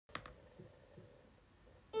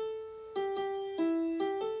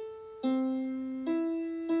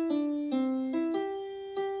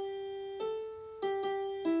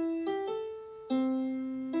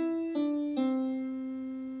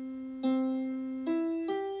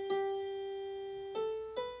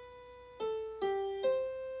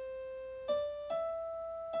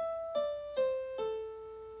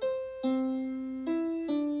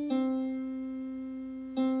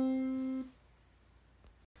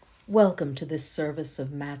Welcome to this service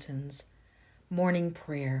of Matins, morning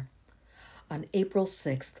prayer, on April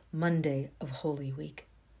 6th, Monday of Holy Week.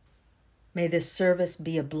 May this service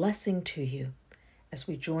be a blessing to you as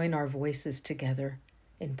we join our voices together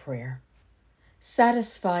in prayer.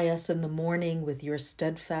 Satisfy us in the morning with your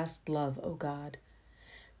steadfast love, O God,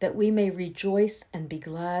 that we may rejoice and be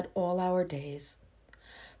glad all our days.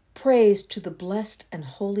 Praise to the blessed and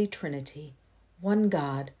holy Trinity, one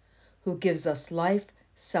God, who gives us life,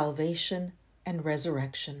 salvation, and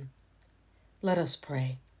resurrection. Let us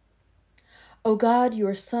pray. O God,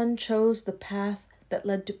 your Son chose the path that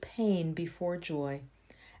led to pain before joy,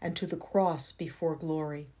 and to the cross before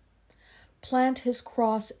glory. Plant his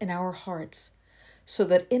cross in our hearts, so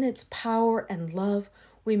that in its power and love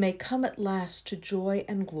we may come at last to joy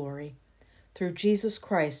and glory, through Jesus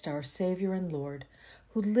Christ, our Savior and Lord,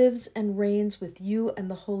 who lives and reigns with you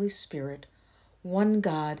and the Holy Spirit, one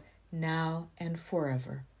God, now and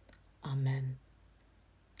forever. Amen.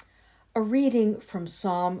 A reading from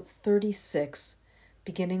Psalm 36,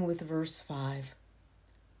 beginning with verse 5.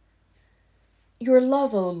 Your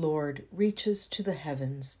love, O Lord, reaches to the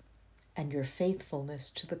heavens, and your faithfulness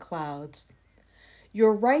to the clouds.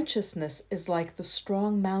 Your righteousness is like the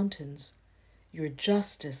strong mountains, your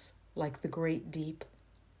justice like the great deep.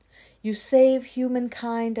 You save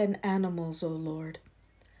humankind and animals, O Lord.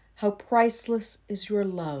 How priceless is your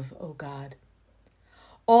love, O God.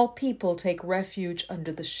 All people take refuge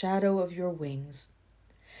under the shadow of your wings.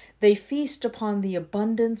 They feast upon the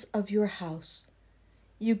abundance of your house.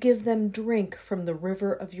 You give them drink from the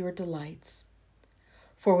river of your delights.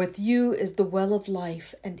 For with you is the well of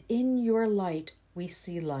life, and in your light we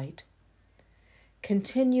see light.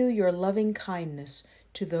 Continue your loving kindness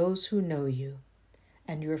to those who know you,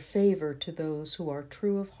 and your favor to those who are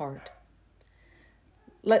true of heart.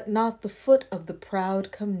 Let not the foot of the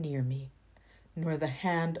proud come near me, nor the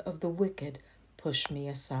hand of the wicked push me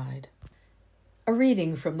aside. A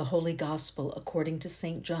reading from the Holy Gospel according to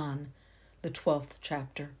St. John, the 12th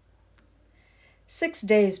chapter. 6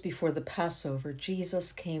 days before the Passover,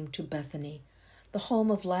 Jesus came to Bethany, the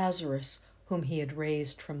home of Lazarus, whom he had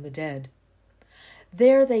raised from the dead.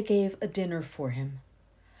 There they gave a dinner for him.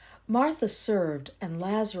 Martha served, and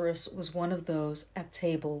Lazarus was one of those at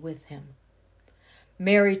table with him.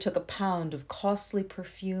 Mary took a pound of costly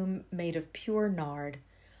perfume made of pure nard,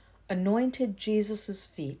 anointed Jesus'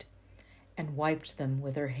 feet, and wiped them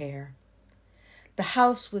with her hair. The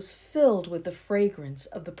house was filled with the fragrance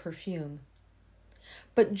of the perfume.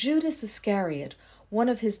 But Judas Iscariot, one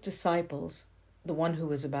of his disciples, the one who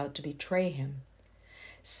was about to betray him,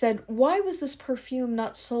 said, "Why was this perfume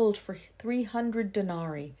not sold for 300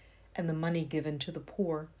 denarii and the money given to the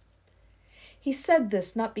poor?" He said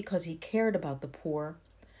this not because he cared about the poor,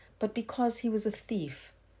 but because he was a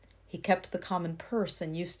thief. He kept the common purse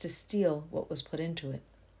and used to steal what was put into it.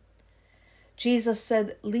 Jesus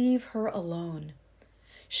said, "Leave her alone.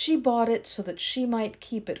 She bought it so that she might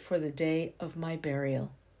keep it for the day of my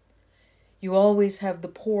burial. You always have the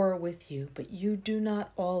poor with you, but you do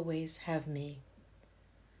not always have me."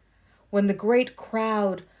 When the great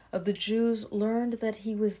crowd of the Jews learned that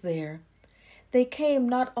he was there, they came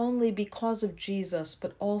not only because of Jesus,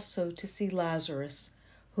 but also to see Lazarus,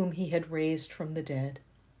 whom he had raised from the dead.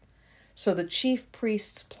 So the chief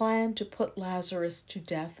priests planned to put Lazarus to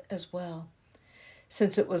death as well,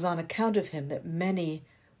 since it was on account of him that many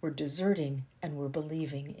were deserting and were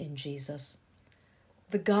believing in Jesus.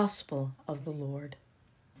 The Gospel of the Lord.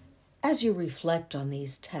 As you reflect on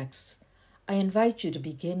these texts, I invite you to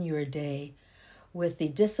begin your day with the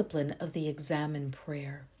discipline of the Examen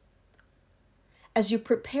prayer. As you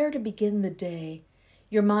prepare to begin the day,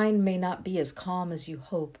 your mind may not be as calm as you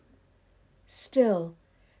hope. Still,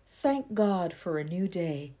 thank God for a new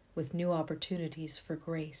day with new opportunities for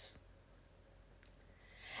grace.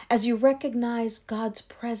 As you recognize God's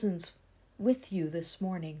presence with you this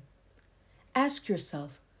morning, ask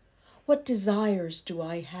yourself, what desires do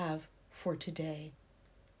I have for today?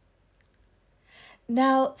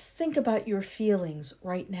 Now think about your feelings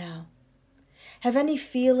right now. Have any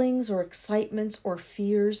feelings or excitements or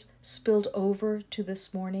fears spilled over to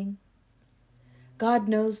this morning? God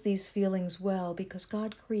knows these feelings well because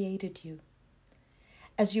God created you.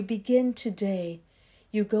 As you begin today,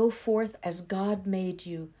 you go forth as God made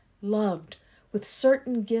you, loved, with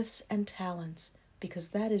certain gifts and talents, because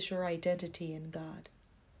that is your identity in God.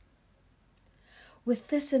 With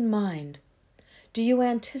this in mind, do you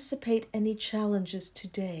anticipate any challenges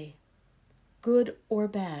today, good or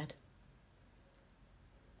bad?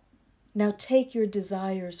 Now take your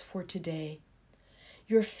desires for today,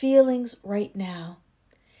 your feelings right now,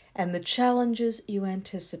 and the challenges you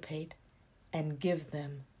anticipate, and give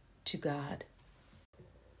them to God.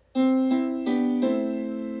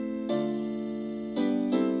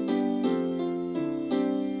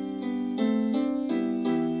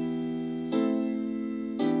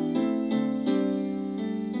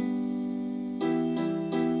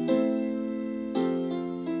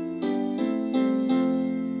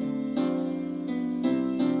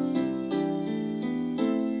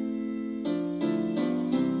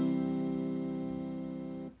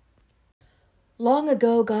 Long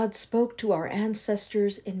ago, God spoke to our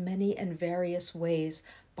ancestors in many and various ways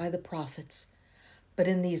by the prophets, but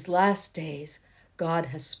in these last days, God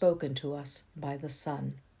has spoken to us by the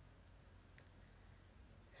Son.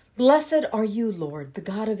 Blessed are you, Lord, the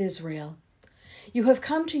God of Israel. You have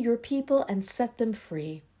come to your people and set them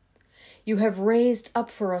free. You have raised up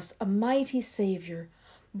for us a mighty Savior,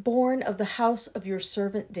 born of the house of your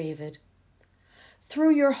servant David.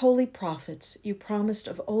 Through your holy prophets, you promised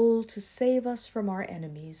of old to save us from our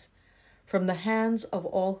enemies, from the hands of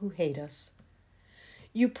all who hate us.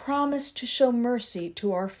 You promised to show mercy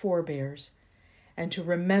to our forebears and to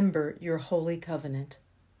remember your holy covenant.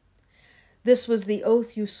 This was the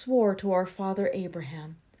oath you swore to our father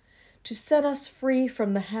Abraham, to set us free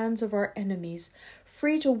from the hands of our enemies,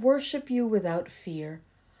 free to worship you without fear,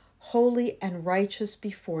 holy and righteous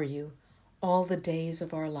before you all the days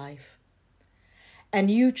of our life. And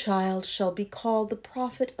you, child, shall be called the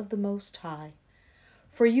prophet of the Most High,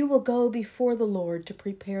 for you will go before the Lord to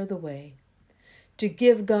prepare the way, to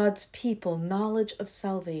give God's people knowledge of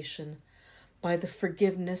salvation by the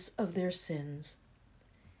forgiveness of their sins.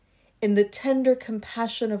 In the tender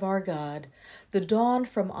compassion of our God, the dawn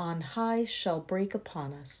from on high shall break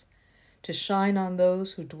upon us, to shine on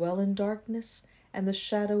those who dwell in darkness and the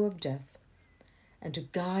shadow of death, and to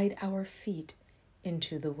guide our feet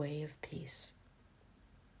into the way of peace.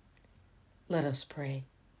 Let us pray.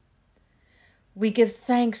 We give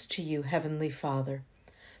thanks to you, Heavenly Father,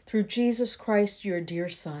 through Jesus Christ, your dear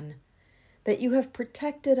Son, that you have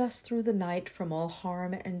protected us through the night from all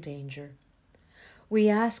harm and danger. We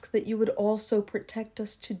ask that you would also protect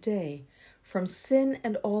us today from sin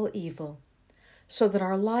and all evil, so that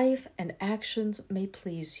our life and actions may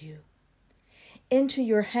please you. Into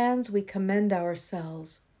your hands we commend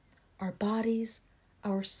ourselves, our bodies,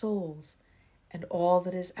 our souls, and all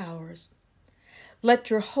that is ours.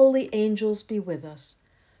 Let your holy angels be with us,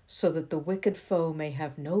 so that the wicked foe may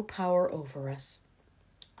have no power over us.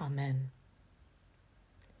 Amen.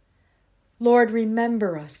 Lord,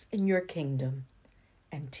 remember us in your kingdom,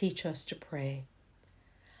 and teach us to pray.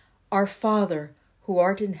 Our Father, who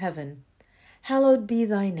art in heaven, hallowed be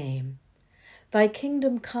thy name. Thy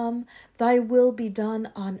kingdom come, thy will be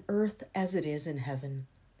done on earth as it is in heaven.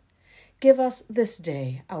 Give us this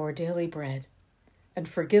day our daily bread, and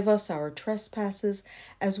forgive us our trespasses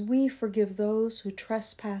as we forgive those who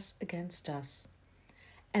trespass against us.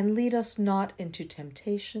 And lead us not into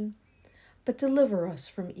temptation, but deliver us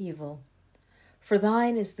from evil. For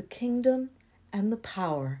thine is the kingdom and the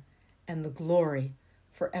power and the glory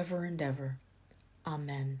forever and ever.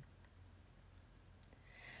 Amen.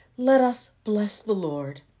 Let us bless the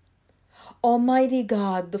Lord. Almighty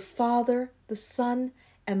God, the Father, the Son,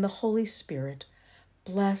 and the Holy Spirit,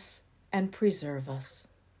 bless and preserve us.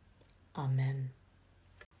 Amen.